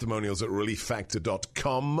video testimonials at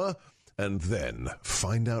ReliefFactor.com. And then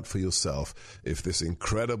find out for yourself if this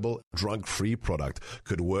incredible drug-free product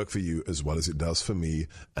could work for you as well as it does for me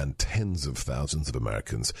and tens of thousands of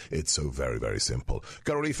Americans. It's so very, very simple.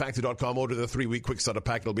 Go to ReliefFactor.com, order the 3-week quick starter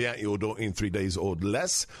pack. It'll be at your door in 3 days or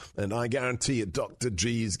less. And I guarantee it, Dr.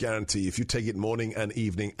 G's guarantee, if you take it morning and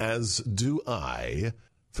evening, as do I,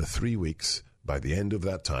 for 3 weeks, by the end of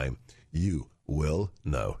that time, you will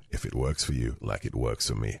know if it works for you like it works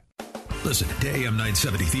for me. Listen to AM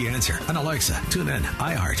 970 The Answer on Alexa, TuneIn,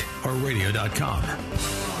 iHeart, or radio.com.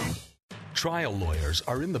 Trial lawyers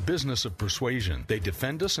are in the business of persuasion. They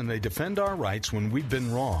defend us and they defend our rights when we've been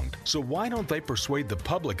wronged. So why don't they persuade the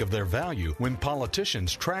public of their value when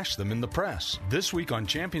politicians trash them in the press? This week on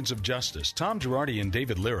Champions of Justice, Tom Girardi and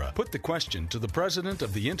David Lira put the question to the president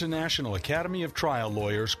of the International Academy of Trial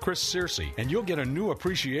Lawyers, Chris Searcy, and you'll get a new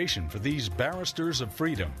appreciation for these barristers of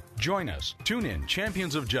freedom. Join us. Tune in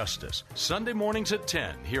Champions of Justice, Sunday mornings at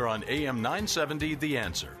 10 here on AM 970 The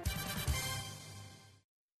Answer.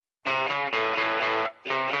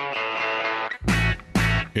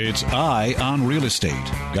 It's Eye on Real Estate.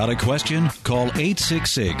 Got a question? Call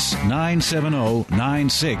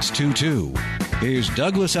 866-970-9622. Here's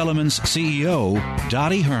Douglas Elliman's CEO,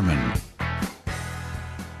 Dottie Herman.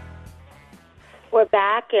 We're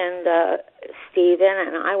back, and Stephen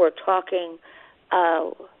and I were talking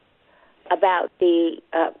about the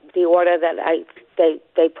order that they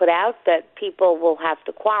put out that people will have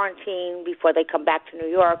to quarantine before they come back to New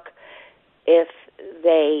York if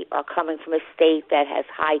they are coming from a state that has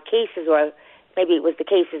high cases, or maybe it was the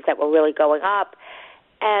cases that were really going up.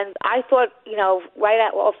 And I thought, right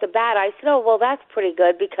off the bat, I said, oh, well, that's pretty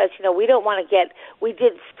good because, we don't want to we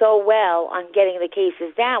did so well on getting the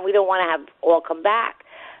cases down. We don't want to have all come back.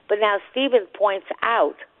 But now Stephen points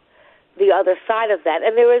out the other side of that,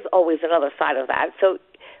 and there is always another side of that. So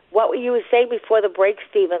what were you saying before the break,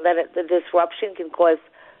 Stephen, that the disruption can cause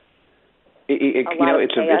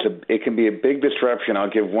it can be a big disruption. I'll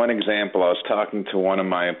give one example. I was talking to one of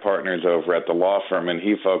my partners over at the law firm, and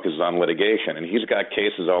he focuses on litigation, and he's got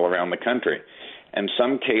cases all around the country. And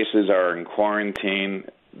some cases are in quarantine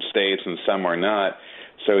states and some are not.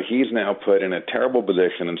 So he's now put in a terrible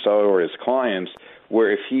position, and so are his clients,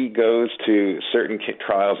 where if he goes to certain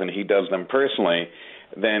trials and he does them personally,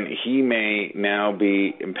 then he may now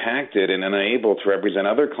be impacted and unable to represent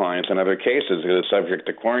other clients in other cases that are subject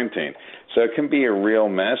to quarantine. So it can be a real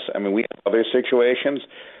mess. I mean, we have other situations,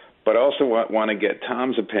 but also want to get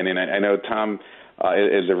Tom's opinion. I know Tom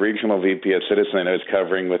is a regional VP at Citizen. I know is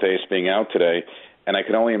covering with ACE being out today, and I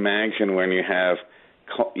can only imagine when you have,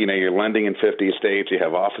 you're lending in 50 states, you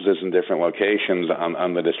have offices in different locations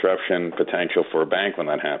on the disruption potential for a bank when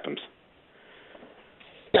that happens.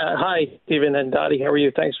 Yeah, hi, Stephen and Dottie. How are you?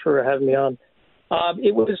 Thanks for having me on.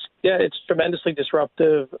 It's tremendously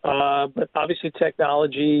disruptive, but obviously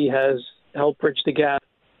technology has helped bridge the gap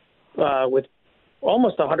with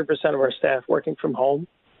almost 100% of our staff working from home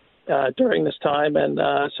during this time. And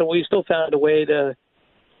so we still found a way to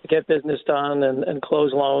get business done and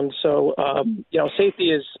close loans. So,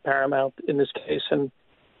 safety is paramount in this case. And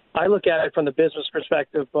I look at it from the business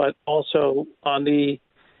perspective, but also on the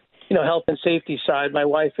health and safety side. My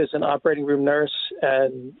wife is an operating room nurse,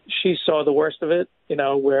 and she saw the worst of it,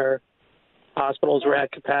 where hospitals were at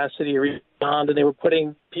capacity or beyond, and they were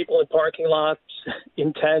putting people in parking lots,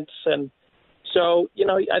 in tents. And so,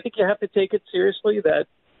 I think you have to take it seriously that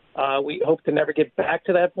we hope to never get back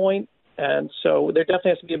to that point. And so there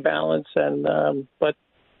definitely has to be a balance. And but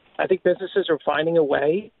I think businesses are finding a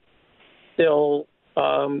way. They'll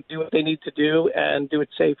do what they need to do and do it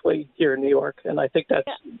safely here in New York. And I think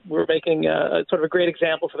we're making sort of a great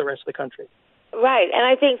example for the rest of the country. Right. And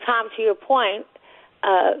I think, Tom, to your point,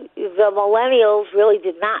 the millennials really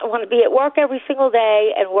did not want to be at work every single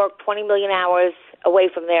day and work 20 million hours away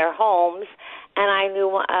from their homes. And I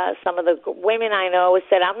knew some of the women I know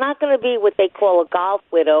said, I'm not going to be what they call a golf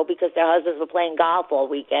widow because their husbands were playing golf all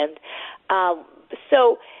weekend.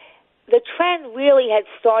 So the trend really had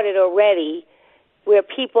started already where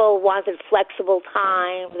people wanted flexible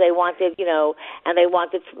time. They wanted, and they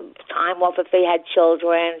wanted time off if they had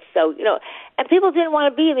children. So, and people didn't want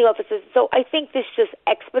to be in the offices. So I think this just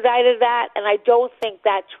expedited that, and I don't think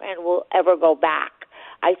that trend will ever go back.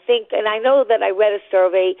 I think, and I know that I read a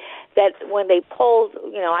survey that when they polled,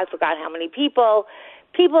 I forgot how many people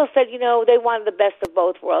said, they wanted the best of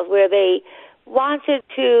both worlds, where they wanted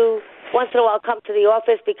to once in a while come to the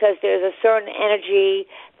office because there's a certain energy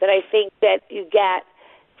that I think that you get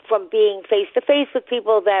from being face-to-face with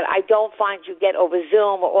people that I don't find you get over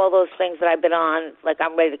Zoom or all those things that I've been on, like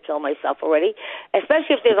I'm ready to kill myself already,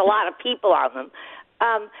 especially if there's a lot of people on them.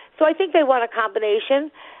 So I think they want a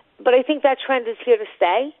combination, but I think that trend is here to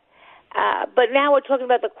stay. But now we're talking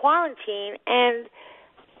about the quarantine, and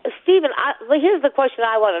Stephen, here's the question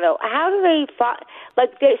I want to know. How do they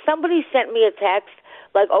somebody sent me a text,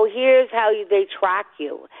 like, here's how they track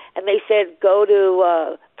you. And they said, go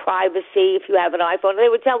to privacy if you have an iPhone. And they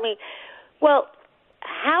would tell me, well,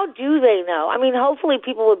 how do they know? I mean, hopefully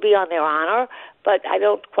people would be on their honor, but I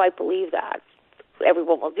don't quite believe that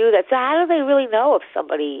everyone will do that. So how do they really know if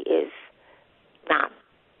somebody is not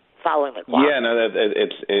following the clock? Yeah, no,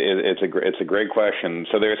 it's a great question.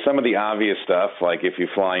 So there's some of the obvious stuff, like if you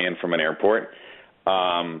fly in from an airport.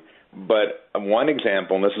 But one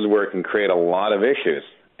example, and this is where it can create a lot of issues,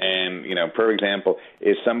 and, per example,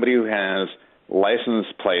 is somebody who has license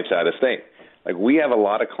plates out of state. Like, we have a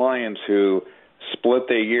lot of clients who split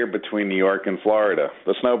their year between New York and Florida,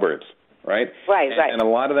 the snowbirds, right? Right. And a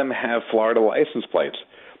lot of them have Florida license plates,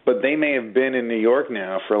 but they may have been in New York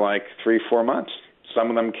now for like 3-4 months. Some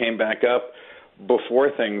of them came back up before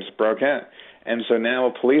things broke out. And so now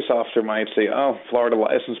a police officer might say, Florida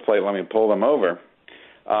license plate, let me pull them over.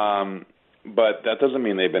 But that doesn't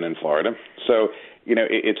mean they've been in Florida. So,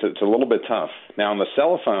 it's a little bit tough. Now, on the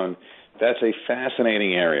cell phone, that's a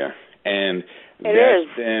fascinating area. And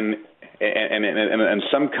and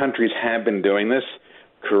some countries have been doing this.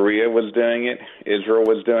 Korea was doing it. Israel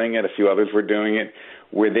was doing it. A few others were doing it,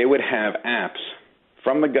 where they would have apps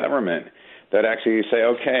from the government that actually say,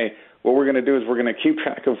 okay, what we're going to do is we're going to keep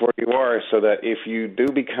track of where you are so that if you do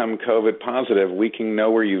become COVID positive, we can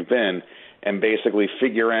know where you've been and basically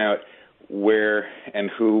figure out where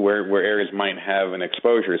areas might have an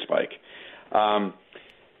exposure spike.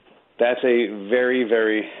 That's a very,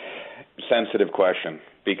 very sensitive question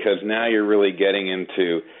because now you're really getting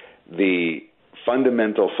into the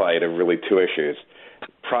fundamental fight of really two issues: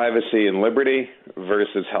 privacy and liberty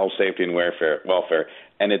versus health, safety, and welfare.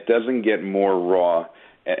 And it doesn't get more raw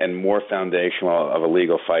and more foundational of a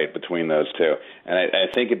legal fight between those two. And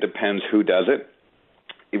I think it depends who does it,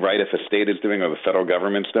 right? If a state is doing it or the federal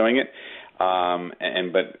government's doing it.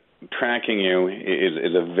 But tracking you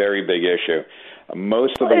is a very big issue.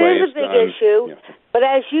 Most of the ways it is a big issue, but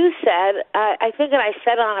as you said, I think, and I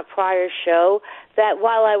said on a prior show, that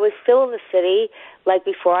while I was still in the city, like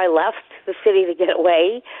before I left the city to get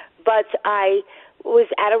away, but I was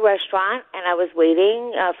at a restaurant and I was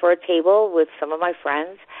waiting for a table with some of my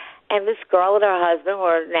friends, and this girl and her husband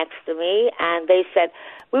were next to me, and they said,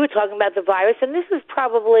 we were talking about the virus, and this was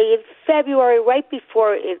probably in February, right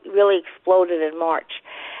before it really exploded in March.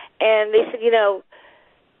 And they said,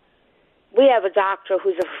 we have a doctor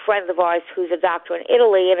who's a friend of ours who's a doctor in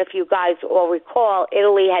Italy, and if you guys all recall,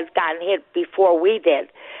 Italy had gotten hit before we did.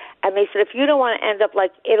 And they said, if you don't want to end up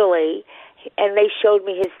like Italy, and they showed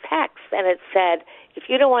me his text, and it said, if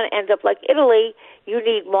you don't want to end up like Italy, you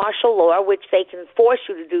need martial law, which they can force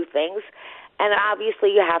you to do things, and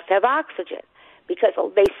obviously you have to have oxygen. Because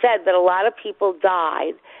they said that a lot of people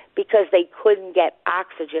died because they couldn't get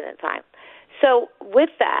oxygen in time. So with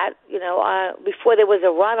that, before there was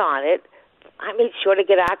a run on it, I made sure to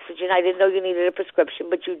get oxygen. I didn't know you needed a prescription,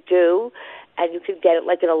 but you do, and you can get it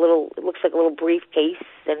like in it looks like a little briefcase,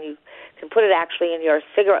 and you can put it actually in your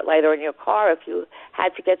cigarette lighter in your car if you had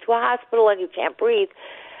to get to a hospital and you can't breathe.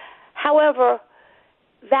 However,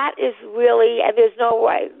 that is really, and there's no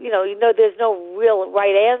right, there's no real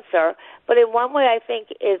right answer, but in one way I think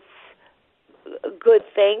it's a good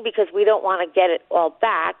thing because we don't want to get it all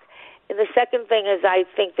back. And the second thing is I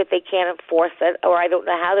think that they can't enforce it, or I don't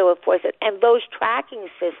know how they'll enforce it. And those tracking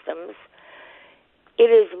systems,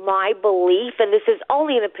 it is my belief, and this is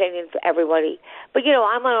only an opinion for everybody, but,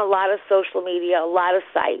 I'm on a lot of social media, a lot of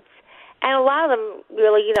sites, and a lot of them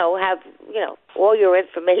really, have, all your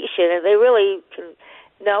information, and they really can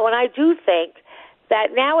know. And I do think that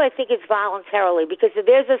now I think it's voluntarily, because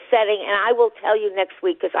there's a setting, and I will tell you next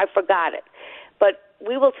week because I forgot it, but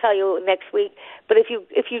we will tell you next week. But if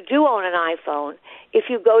you do own an iPhone, if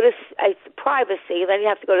you go to privacy, then you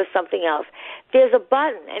have to go to something else. There's a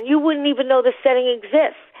button, and you wouldn't even know the setting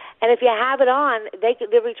exists. And if you have it on,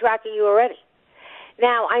 they'll be tracking you already.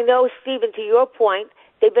 Now, I know, Stephen, to your point,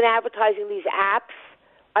 they've been advertising these apps,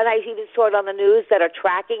 and I even saw it on the news, that are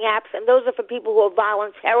tracking apps, and those are for people who are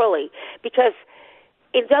voluntarily, because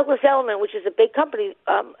in Douglas Elliman, which is a big company,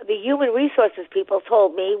 the human resources people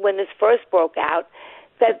told me when this first broke out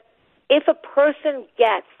that if a person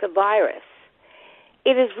gets the virus,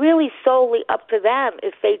 it is really solely up to them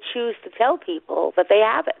if they choose to tell people that they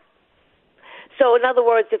have it. So in other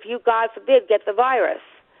words, if you, God forbid, get the virus,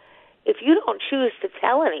 if you don't choose to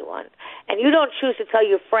tell anyone, and you don't choose to tell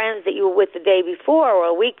your friends that you were with the day before or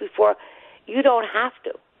a week before, you don't have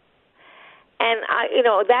to. And,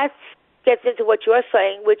 that's gets into what you're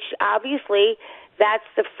saying, which obviously that's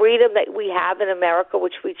the freedom that we have in America,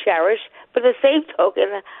 which we cherish. But the same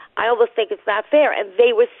token, I almost think it's not fair. And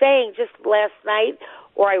they were saying just last night,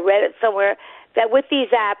 or I read it somewhere, that with these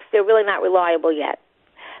apps, they're really not reliable yet.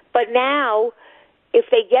 But now, if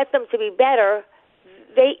they get them to be better,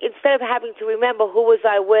 they, instead of having to remember who was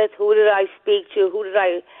I with, who did I speak to, who did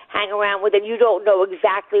I hang around with, and you don't know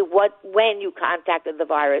exactly when you contacted the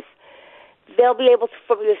virus, they'll be able to,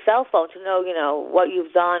 from your cell phone, to know, what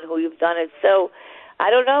you've done, who you've done it. So I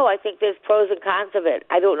don't know. I think there's pros and cons of it.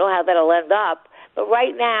 I don't know how that'll end up. But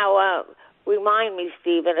right now, remind me,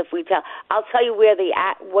 Stephen, if we tell, I'll tell you where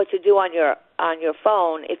what to do on your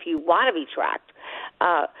phone if you want to be tracked,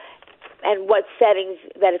 and what settings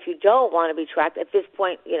that if you don't want to be tracked. At this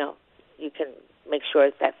point, you can make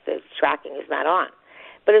sure that the tracking is not on.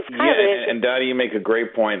 But it's kind of and Dottie, you make a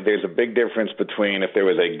great point. There's a big difference between if there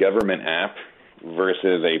was a government app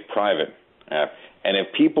versus a private app. And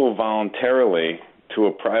if people voluntarily, to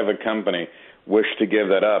a private company, wish to give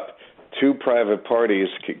that up, two private parties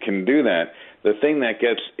can do that. The thing that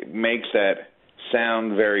makes that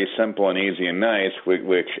sound very simple and easy and nice,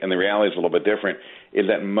 which and the reality is a little bit different, is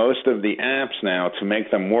that most of the apps now, to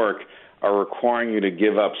make them work, are requiring you to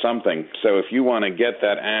give up something. So if you want to get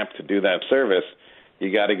that app to do that service,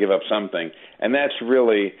 you got to give up something. And that's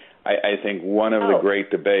really, I think, one of the great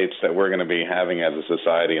debates that we're going to be having as a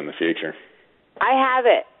society in the future. I have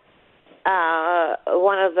it.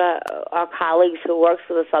 One of our colleagues who works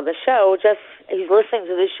with us on the show, he's listening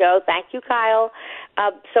to the show. Thank you, Kyle.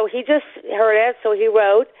 So he just heard it, so he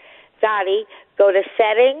wrote, Dottie, go to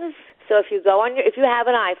settings. So if you go if you have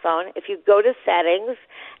an iPhone, if you go to settings,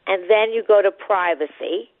 and then you go to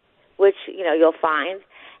privacy, which, you'll find,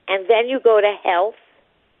 and then you go to health,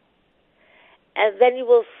 and then you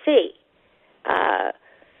will see.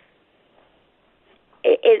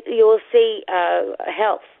 You will see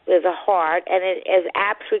health. There's a heart, and as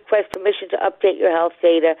apps request permission to update your health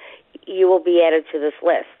data, you will be added to this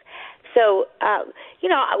list. So, who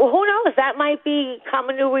knows? That might become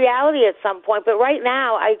a new reality at some point. But right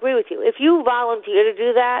now, I agree with you. If you volunteer to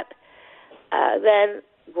do that, then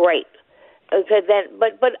great. Okay, then,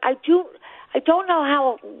 but I don't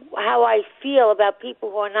know how I feel about people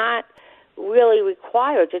who are not really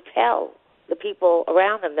required to tell the people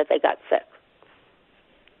around them that they got sick.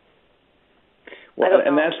 Well,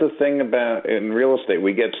 and that's the thing about in real estate.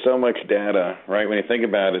 We get so much data, right, when you think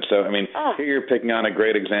about it. So, here you're picking on a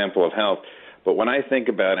great example of health. But when I think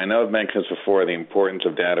about it, I know I've mentioned this before, the importance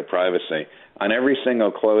of data privacy. On every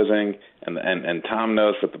single closing, and Tom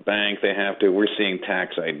knows with the bank they have to, we're seeing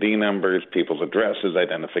tax ID numbers, people's addresses,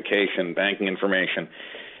 identification, banking information.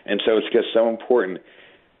 And so it's just so important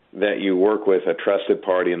that you work with a trusted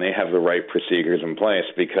party and they have the right procedures in place,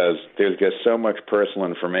 because there's just so much personal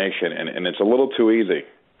information, and it's a little too easy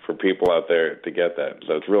for people out there to get that.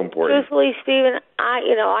 So it's real important. Truthfully, Stephen,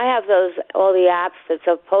 I have all the apps that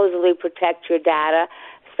supposedly protect your data,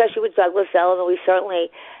 especially with Douglas Elliman. We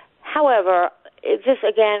certainly, however, it's just,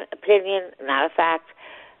 again, opinion, not a fact.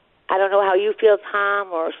 I don't know how you feel,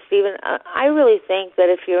 Tom or Stephen. I really think that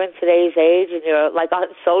if you're in today's age and you're like on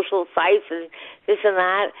social sites and this and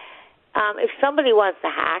that, if somebody wants to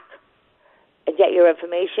hack and get your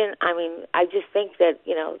information, I just think that,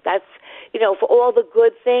 that's, for all the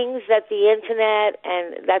good things that the Internet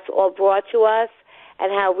and that's all brought to us,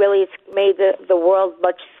 and how really it's made the world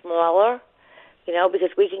much smaller,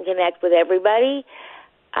 because we can connect with everybody.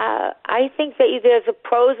 I think that there's a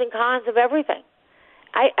pros and cons of everything.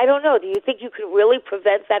 I don't know. Do you think you could really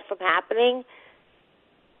prevent that from happening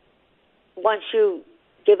once you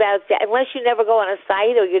give out, unless you never go on a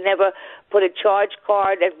site or you never put a charge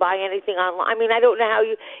card and buy anything online? I don't know how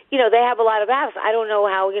they have a lot of apps. I don't know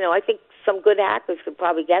how, I think some good hackers could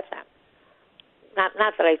probably get them. Not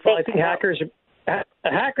that I think. Well, I think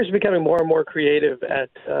hackers are becoming more and more creative at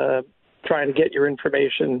trying to get your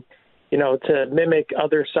information, to mimic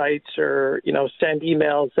other sites or, send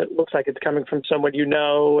emails that looks like it's coming from someone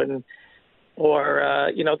or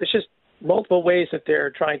there's just multiple ways that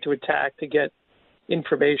they're trying to attack to get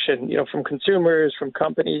information, from consumers, from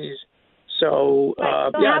companies. So,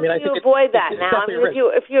 how do you avoid that now?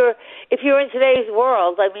 If you're in today's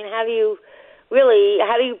world, how do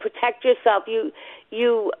you protect yourself?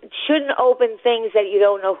 You shouldn't open things that you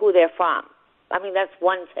don't know who they're from. That's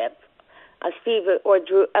one tip. Steve or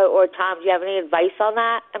Drew or Tom, do you have any advice on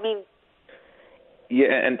that? Yeah,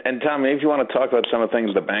 and Tom, if you want to talk about some of the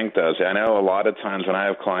things the bank does, I know a lot of times when I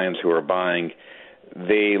have clients who are buying,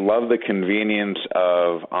 they love the convenience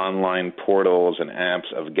of online portals and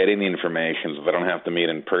apps of getting the information so they don't have to meet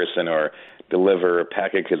in person or deliver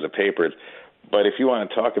packages of papers. But if you want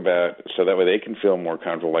to talk about, so that way they can feel more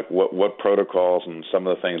comfortable, like what protocols and some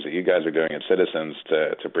of the things that you guys are doing at Citizens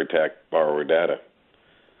to protect borrower data.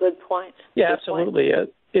 Good point. Yeah, absolutely.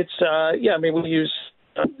 It's we use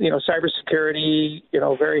cybersecurity,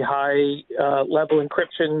 very high level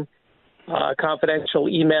encryption, confidential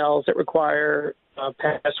emails that require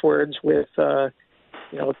passwords with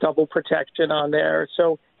double protection on there.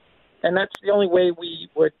 So, and that's the only way we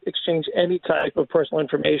would exchange any type of personal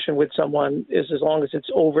information with someone, is as long as it's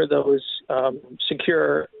over those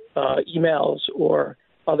secure emails or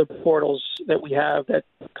other portals that we have that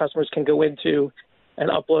customers can go into and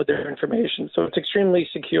upload their information. So it's extremely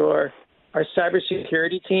secure. Our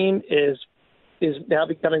cybersecurity team is now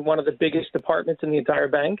becoming one of the biggest departments in the entire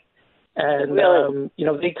bank. And, really?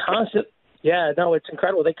 They it's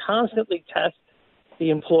incredible. They constantly test the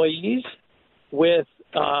employees with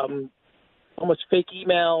almost fake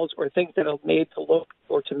emails or things that are made to look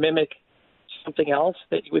or to mimic something else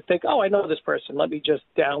that you would think, oh, I know this person, let me just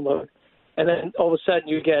download. And then all of a sudden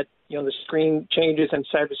you get, the screen changes and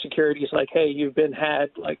cybersecurity is like, hey, you've been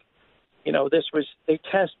hacked. They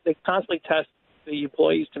constantly test the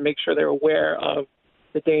employees to make sure they're aware of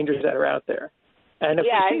the dangers that are out there. And if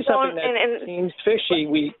we see something that seems fishy,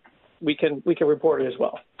 we can report it as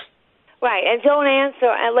well. Right, and don't answer.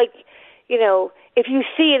 And if you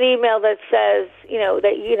see an email that says,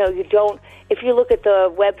 you don't. If you look at the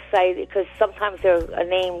website, because sometimes there's a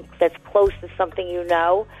name that's close to something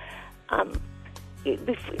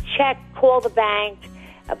check, call the bank,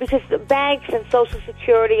 because the banks and Social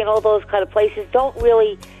Security and all those kind of places don't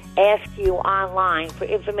really ask you online for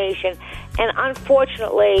information. And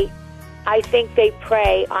unfortunately, I think they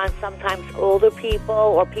prey on sometimes older people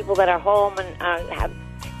or people that are home and have,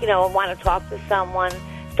 and want to talk to someone.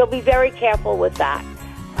 So be very careful with that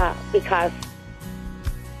because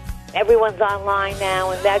everyone's online now,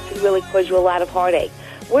 and that could really cause you a lot of heartache.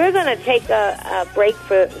 We're going to take a break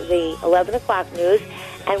for the 11 o'clock news,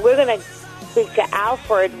 and we're going to speak to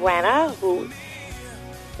Alfred Renner, who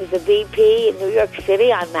is a VP in New York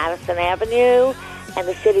City on Madison Avenue, and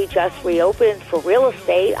the city just reopened for real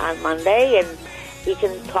estate on Monday, and we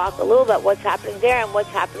can talk a little about what's happening there and what's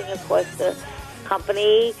happening across the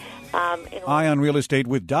company. Eye on Real Estate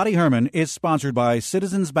with Dottie Herman is sponsored by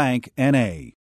Citizens Bank, N.A.